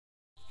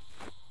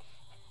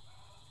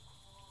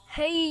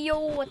Hey yo,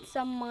 what's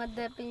up mga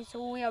Derpling?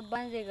 So we are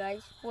back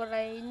guys for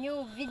a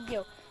new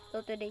video.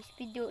 So today's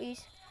video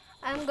is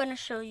I'm gonna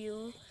show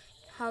you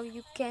how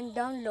you can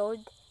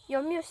download your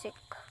music.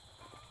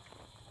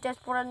 Just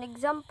for an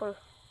example,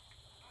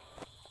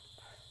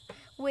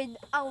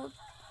 without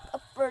a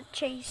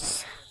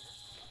purchase.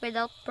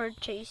 Without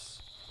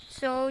purchase.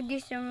 So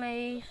these are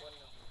my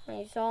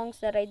songs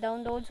that I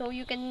download. So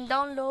you can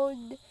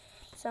download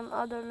some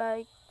other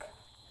like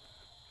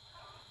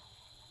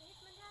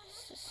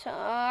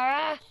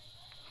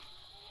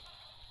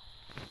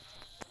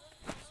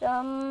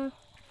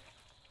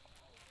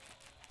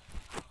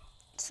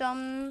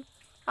some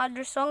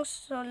other songs,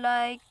 so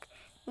like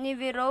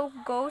Niviro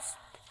Ghost.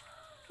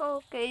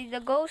 Okay, the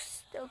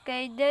Ghost.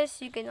 Okay,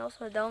 this you can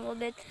also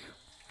download it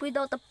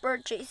without a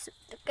purchase.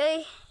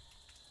 Okay,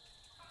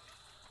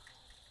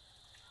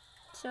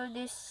 so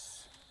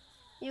this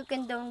you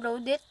can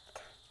download it.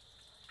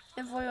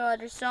 And for your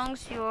other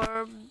songs,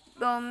 your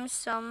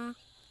some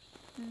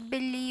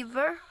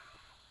believer.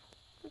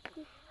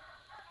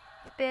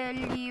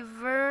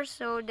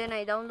 So then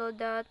I download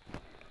that.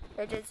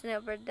 Legends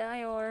Never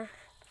Die or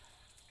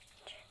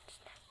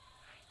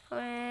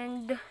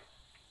and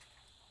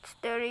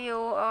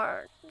stereo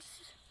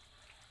arts,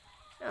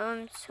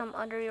 some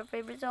other your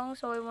favorite songs.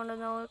 So I want to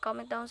know in the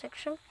comment down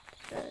section.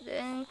 So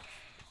then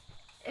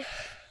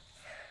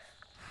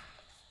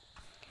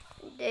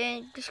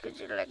please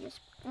consider like this.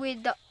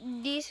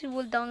 This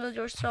will download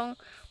your song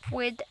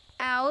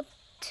without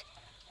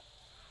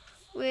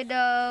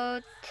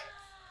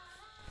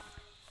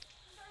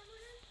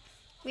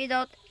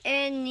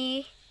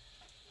any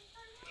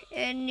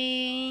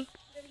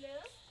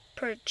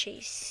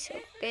purchase.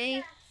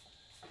 Okay,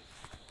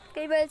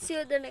 but see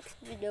you in the next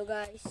video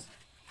guys.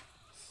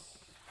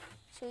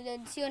 So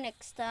then see you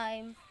next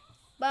time.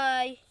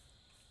 Bye.